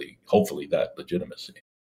ultimately, hopefully, that legitimacy.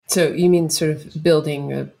 So you mean sort of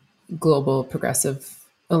building a global progressive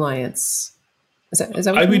alliance Is that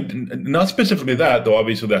what I would not specifically that, though.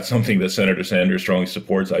 Obviously, that's something that Senator Sanders strongly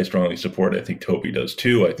supports. I strongly support. I think Toby does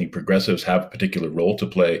too. I think progressives have a particular role to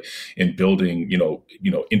play in building,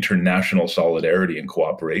 international solidarity and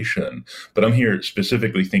cooperation. But I'm here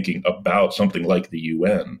specifically thinking about something like the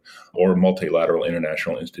UN or multilateral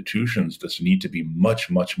international institutions that need to be much,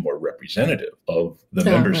 much more representative of the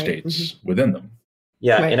member states within them.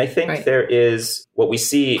 Yeah, and I think there is what we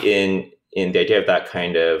see in the idea of that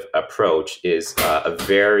kind of approach is a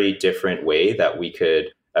very different way that we could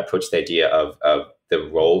approach the idea of the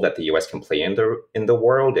role that the U.S. can play in the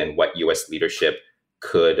world and what U.S. leadership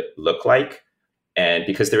could look like. And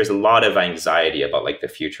because there is a lot of anxiety about like the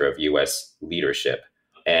future of U.S. leadership,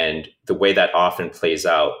 and the way that often plays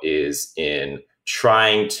out is in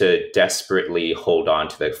trying to desperately hold on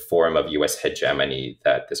to the form of U.S. hegemony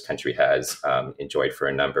that this country has enjoyed for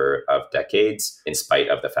a number of decades, in spite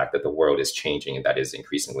of the fact that the world is changing and that is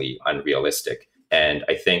increasingly unrealistic. And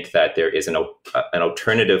I think that there is an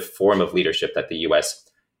alternative form of leadership that the U.S.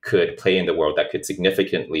 could play in the world that could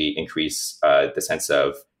significantly increase the sense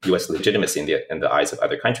of U.S. legitimacy in the eyes of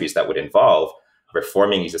other countries, that would involve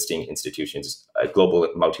reforming existing institutions, global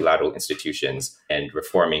multilateral institutions, and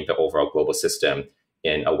reforming the overall global system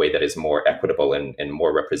in a way that is more equitable and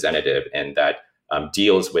more representative, and that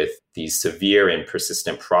deals with these severe and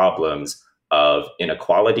persistent problems of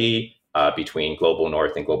inequality between global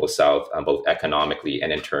North and global South, both economically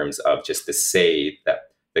and in terms of just the say that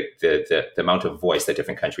the amount of voice that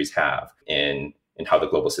different countries have in how the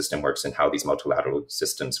global system works and how these multilateral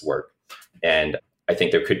systems work. And I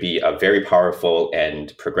think there could be a very powerful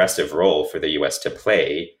and progressive role for the U.S. to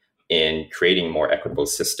play in creating more equitable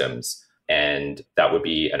systems. And that would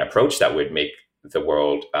be an approach that would make the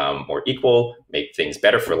world more equal, make things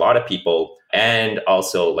better for a lot of people, and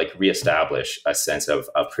also like reestablish a sense of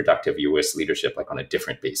productive U.S. leadership like on a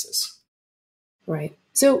different basis. Right.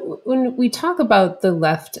 So when we talk about the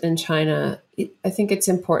left in China, I think it's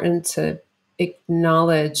important to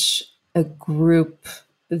acknowledge a group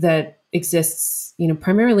that exists,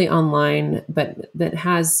 primarily online, but that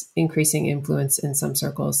has increasing influence in some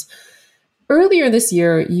circles. Earlier this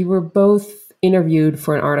year, you were both interviewed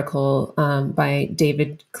for an article by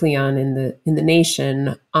David Cleon in the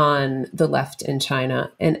Nation on the left in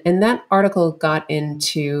China, and that article got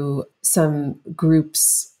into some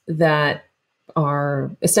groups that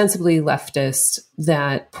are ostensibly leftist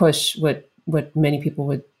that push what many people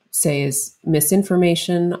would say is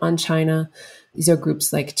misinformation on China. These are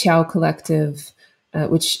groups like Qiao Collective,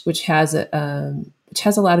 which has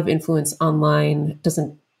a lot of influence online.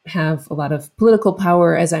 Doesn't have a lot of political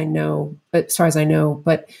power, as far as I know,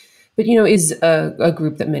 but is a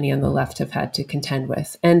group that many on the left have had to contend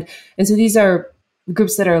with. And so these are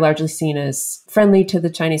groups that are largely seen as friendly to the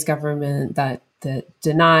Chinese government, that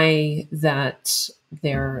deny that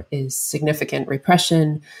there is significant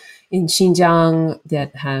repression in Xinjiang,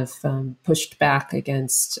 that have pushed back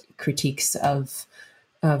against critiques of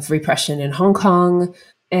repression in Hong Kong,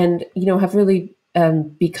 and have really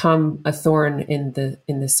become a thorn in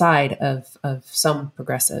the side of some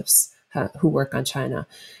progressives who work on China,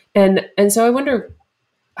 and so I wonder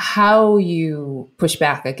how you push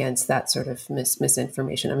back against that sort of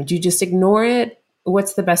misinformation. I mean, do you just ignore it?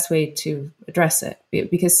 What's the best way to address it?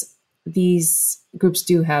 Because these groups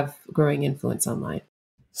do have growing influence online.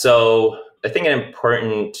 So I think an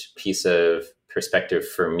important piece of perspective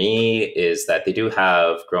for me is that they do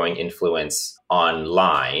have growing influence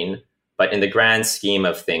online, but in the grand scheme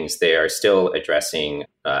of things, they are still addressing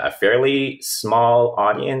a fairly small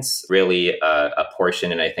audience, really a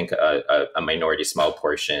portion, and I think a minority small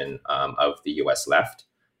portion of the US left.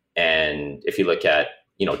 And if you look at,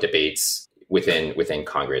 debates within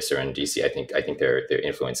Congress or in DC, I think their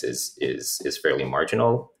influence is fairly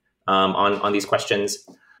marginal on these questions.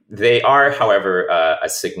 They are, however, a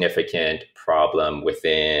significant problem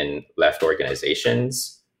within left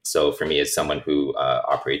organizations. So for me, as someone who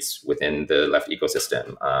operates within the left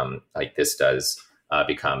ecosystem, like this does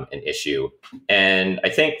become an issue. And I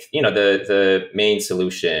think, the main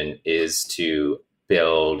solution is to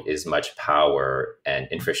build as much power and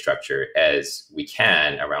infrastructure as we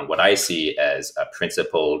can around what I see as a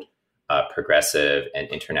principled, progressive, and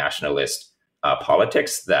internationalist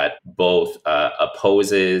politics that both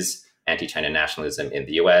opposes anti-China nationalism in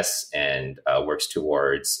the US and works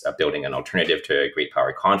towards building an alternative to a great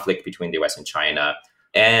power conflict between the US and China,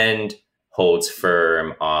 and holds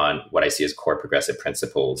firm on what I see as core progressive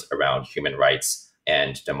principles around human rights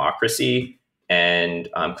and democracy, and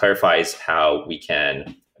clarifies how we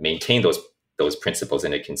can maintain those principles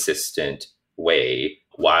in a consistent way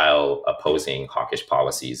while opposing hawkish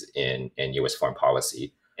policies in US foreign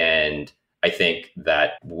policy. And I think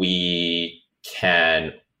that we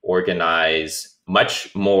can organize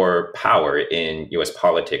much more power in U.S.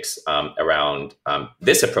 politics around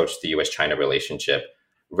this approach to the U.S.-China relationship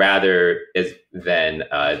rather than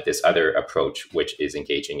this other approach, which is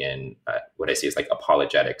engaging in what I see as like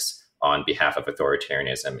apologetics on behalf of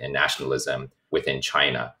authoritarianism and nationalism within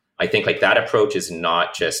China. I think like that approach is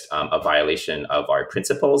not just a violation of our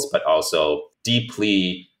principles, but also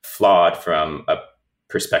deeply flawed from a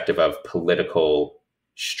perspective of political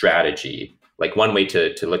strategy. Like one way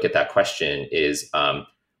to look at that question is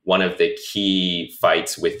one of the key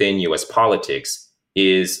fights within US politics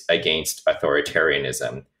is against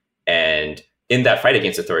authoritarianism. And in that fight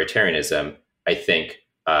against authoritarianism, I think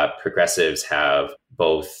progressives have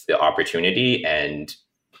both the opportunity and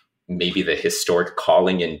maybe the historic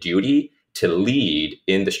calling and duty to lead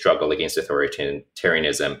in the struggle against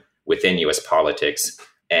authoritarianism within US politics.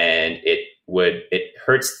 And it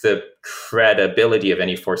hurts the credibility of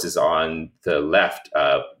any forces on the left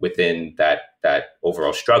within that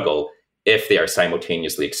overall struggle if they are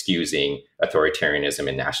simultaneously excusing authoritarianism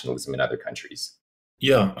and nationalism in other countries.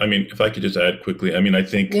 Yeah, I mean, if I could just add quickly, I mean, I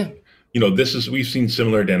think, we've seen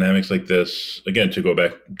similar dynamics like this, again, to go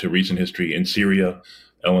back to recent history in Syria,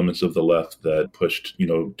 elements of the left that pushed,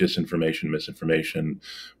 disinformation, misinformation,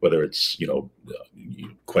 whether it's,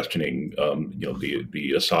 questioning,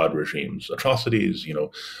 the Assad regime's atrocities,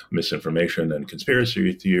 misinformation and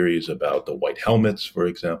conspiracy theories about the white helmets, for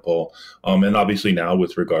example. And obviously now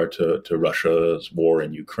with regard to Russia's war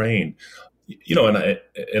in Ukraine,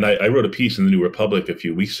 and I wrote a piece in the New Republic a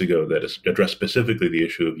few weeks ago that addressed specifically the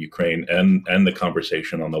issue of Ukraine and the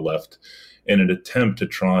conversation on the left in an attempt to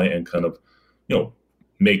try and kind of,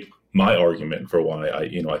 make my argument for why I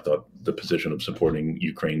thought the position of supporting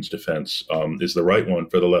Ukraine's defense is the right one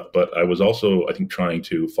for the left. But I was also, I think, trying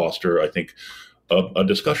to foster, a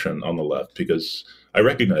discussion on the left, because I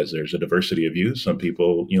recognize there's a diversity of views. Some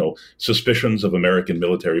people, suspicions of American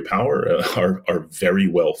military power are very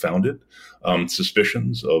well founded.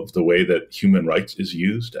 Suspicions of the way that human rights is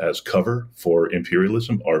used as cover for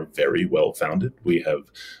imperialism are very well founded. We have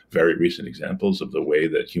very recent examples of the way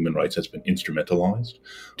that human rights has been instrumentalized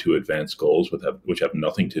to advance goals which have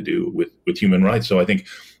nothing to do with human rights. So I think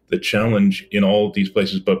the challenge in all of these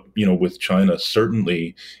places, but with China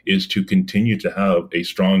certainly, is to continue to have a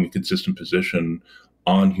strong and consistent position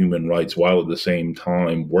on human rights while at the same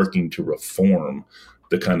time working to reform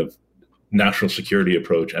the kind of national security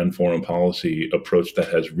approach and foreign policy approach that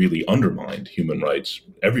has really undermined human rights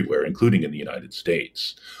everywhere, including in the United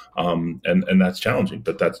States. And that's challenging,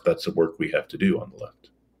 but that's the work we have to do on the left.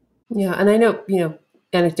 Yeah, and I know,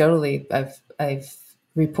 anecdotally, I've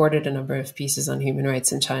reported a number of pieces on human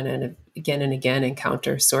rights in China and again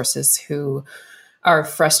encounter sources who are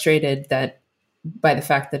frustrated by the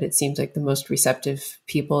fact that it seems like the most receptive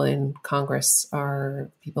people in Congress are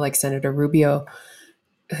people like Senator Rubio,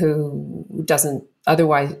 who don't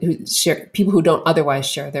otherwise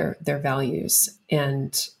share their values.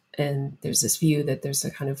 And there's this view that there's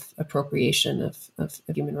a kind of appropriation of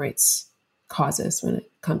human rights causes when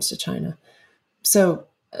it comes to China. So,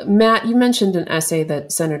 Matt, you mentioned an essay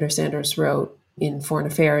that Senator Sanders wrote in Foreign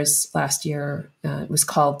Affairs last year. It was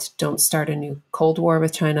called "Don't Start a New Cold War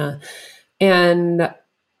with China." And,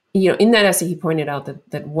 in that essay, he pointed out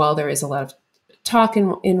that while there is a lot of talk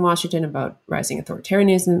in Washington about rising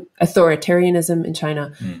authoritarianism in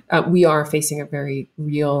China, we are facing a very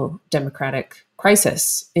real democratic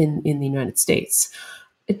crisis in the United States.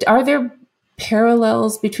 Are there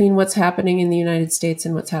parallels between what's happening in the United States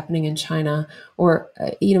and what's happening in China? Or,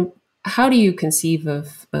 how do you conceive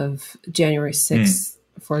of January 6th,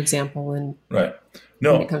 for example, when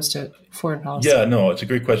it comes to foreign policy? Yeah, no, it's a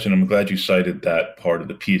great question. I'm glad you cited that part of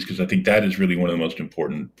the piece, because I think that is really one of the most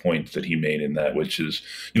important points that he made in that, which is,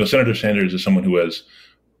 Senator Sanders is someone who has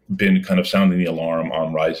been kind of sounding the alarm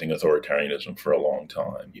on rising authoritarianism for a long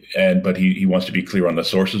time. But he wants to be clear on the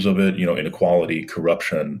sources of it, inequality,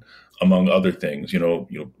 corruption, among other things,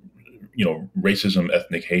 racism,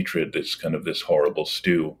 ethnic hatred, is kind of this horrible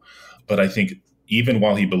stew. But I think even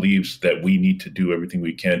while he believes that we need to do everything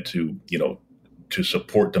we can to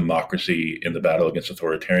support democracy in the battle against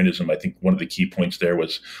authoritarianism, I think one of the key points there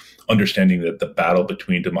was understanding that the battle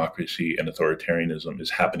between democracy and authoritarianism is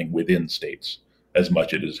happening within states as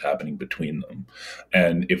much as it is happening between them.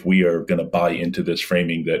 And if we are going to buy into this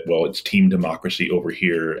framing that, well, it's team democracy over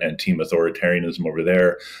here and team authoritarianism over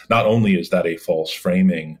there, not only is that a false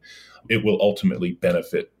framing, it will ultimately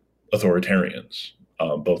benefit authoritarians.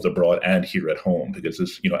 both abroad and here at home, because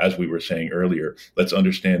this, as we were saying earlier, let's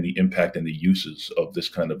understand the impact and the uses of this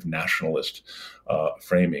kind of nationalist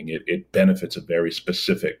framing. It benefits a very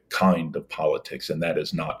specific kind of politics, and that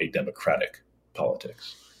is not a democratic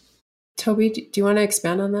politics. Toby, do you want to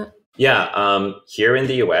expand on that? Yeah, here in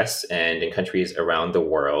the US and in countries around the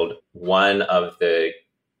world, one of the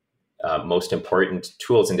most important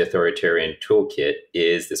tools in the authoritarian toolkit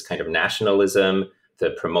is this kind of nationalism,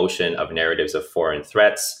 the promotion of narratives of foreign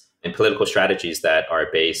threats, and political strategies that are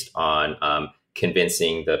based on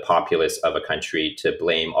convincing the populace of a country to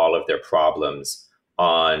blame all of their problems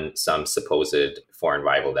on some supposed foreign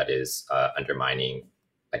rival that is undermining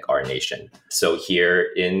like our nation. So here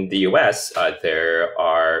in the US,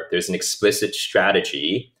 there's an explicit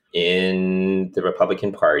strategy in the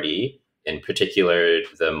Republican Party, in particular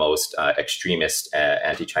the most extremist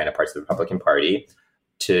anti-China parts of the Republican Party,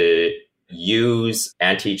 to use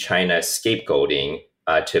anti-China scapegoating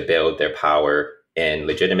to build their power and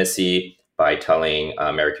legitimacy by telling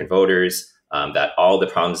American voters that all the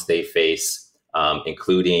problems they face,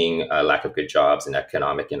 including lack of good jobs and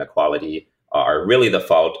economic inequality, are really the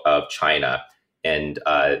fault of China, and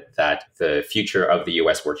that the future of the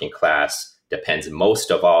US working class depends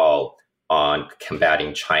most of all on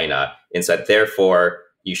combating China. And so therefore,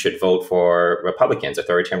 you should vote for Republicans,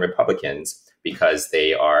 authoritarian Republicans, because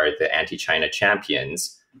they are the anti-China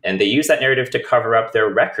champions. And they use that narrative to cover up their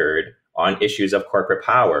record on issues of corporate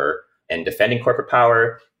power and defending corporate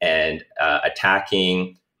power and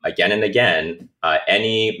attacking again and again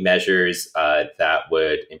any measures that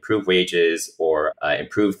would improve wages or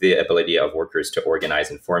improve the ability of workers to organize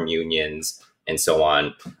and form unions and so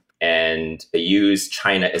on. And they use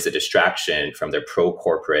China as a distraction from their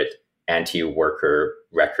pro-corporate, anti-worker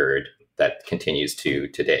record that continues to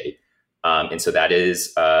today. And so that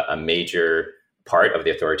is a major part of the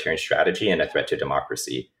authoritarian strategy and a threat to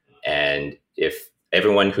democracy. And if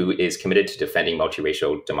everyone who is committed to defending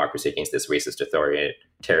multiracial democracy against this racist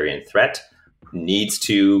authoritarian threat needs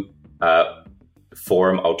to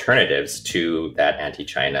form alternatives to that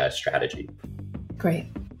anti-China strategy. Great.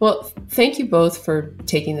 Well, thank you both for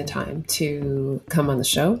taking the time to come on the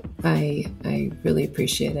show. I really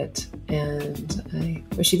appreciate it, and I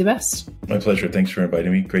wish you the best. My pleasure. Thanks for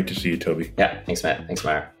inviting me. Great to see you, Toby. Yeah, thanks, Matt. Thanks,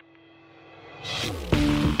 Mara.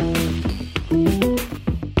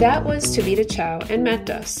 That was Tavita Chow and Matt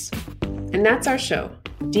Duss. And that's our show.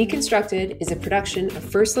 Deconstructed is a production of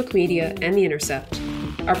First Look Media and The Intercept.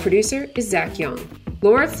 Our producer is Zach Young.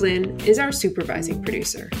 Laura Flynn is our supervising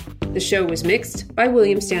producer. The show was mixed by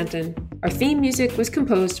William Stanton. Our theme music was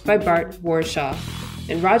composed by Bart Warshaw.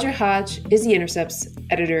 And Roger Hodge is The Intercept's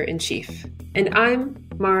editor-in-chief. And I'm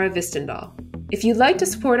Mara Vistendahl. If you'd like to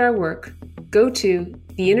support our work, go to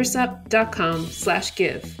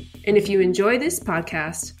theintercept.com/give. And if you enjoy this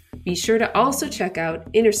podcast, be sure to also check out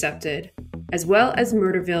Intercepted, as well as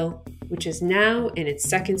Murderville, which is now in its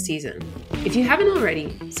second season. If you haven't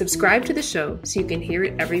already, subscribe to the show so you can hear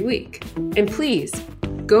it every week. And please,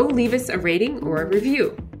 go leave us a rating or a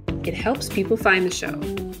review. It helps people find the show.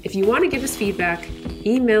 If you want to give us feedback,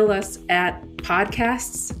 email us at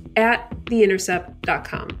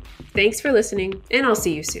podcasts@theintercept.com. Thanks for listening, and I'll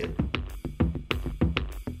see you soon.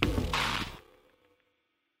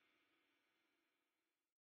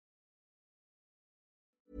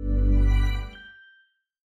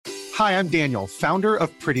 Hi, I'm Daniel, founder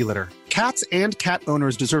of Pretty Litter. Cats and cat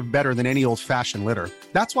owners deserve better than any old-fashioned litter.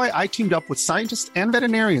 That's why I teamed up with scientists and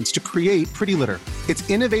veterinarians to create Pretty Litter. Its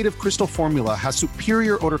innovative crystal formula has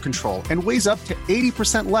superior odor control and weighs up to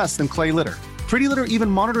 80% less than clay litter. Pretty Litter even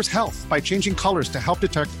monitors health by changing colors to help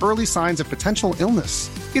detect early signs of potential illness.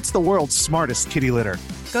 It's the world's smartest kitty litter.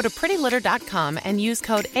 Go to prettylitter.com and use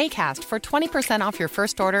code ACAST for 20% off your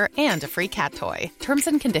first order and a free cat toy. Terms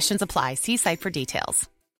and conditions apply. See site for details.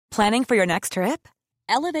 Planning for your next trip?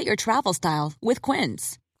 Elevate your travel style with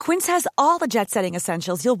Quince. Quince has all the jet-setting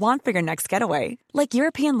essentials you'll want for your next getaway, like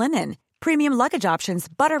European linen, premium luggage options,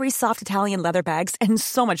 buttery soft Italian leather bags, and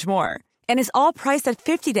so much more. And is all priced at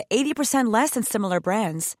 50 to 80% less than similar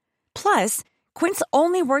brands. Plus, Quince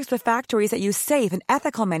only works with factories that use safe and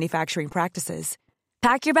ethical manufacturing practices.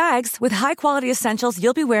 Pack your bags with high-quality essentials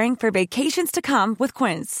you'll be wearing for vacations to come with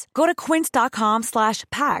Quince. Go to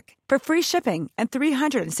quince.com/pack for free shipping and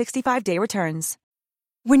 365-day returns.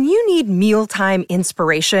 When you need mealtime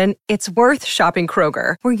inspiration, it's worth shopping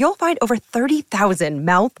Kroger, where you'll find over 30,000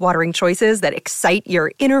 mouth-watering choices that excite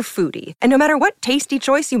your inner foodie. And no matter what tasty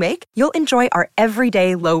choice you make, you'll enjoy our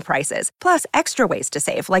everyday low prices, plus extra ways to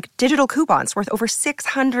save, like digital coupons worth over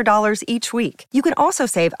 $600 each week. You can also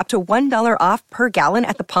save up to $1 off per gallon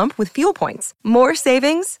at the pump with fuel points. More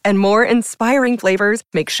savings and more inspiring flavors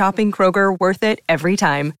make shopping Kroger worth it every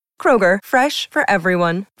time. Kroger, fresh for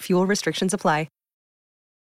everyone. Fuel restrictions apply.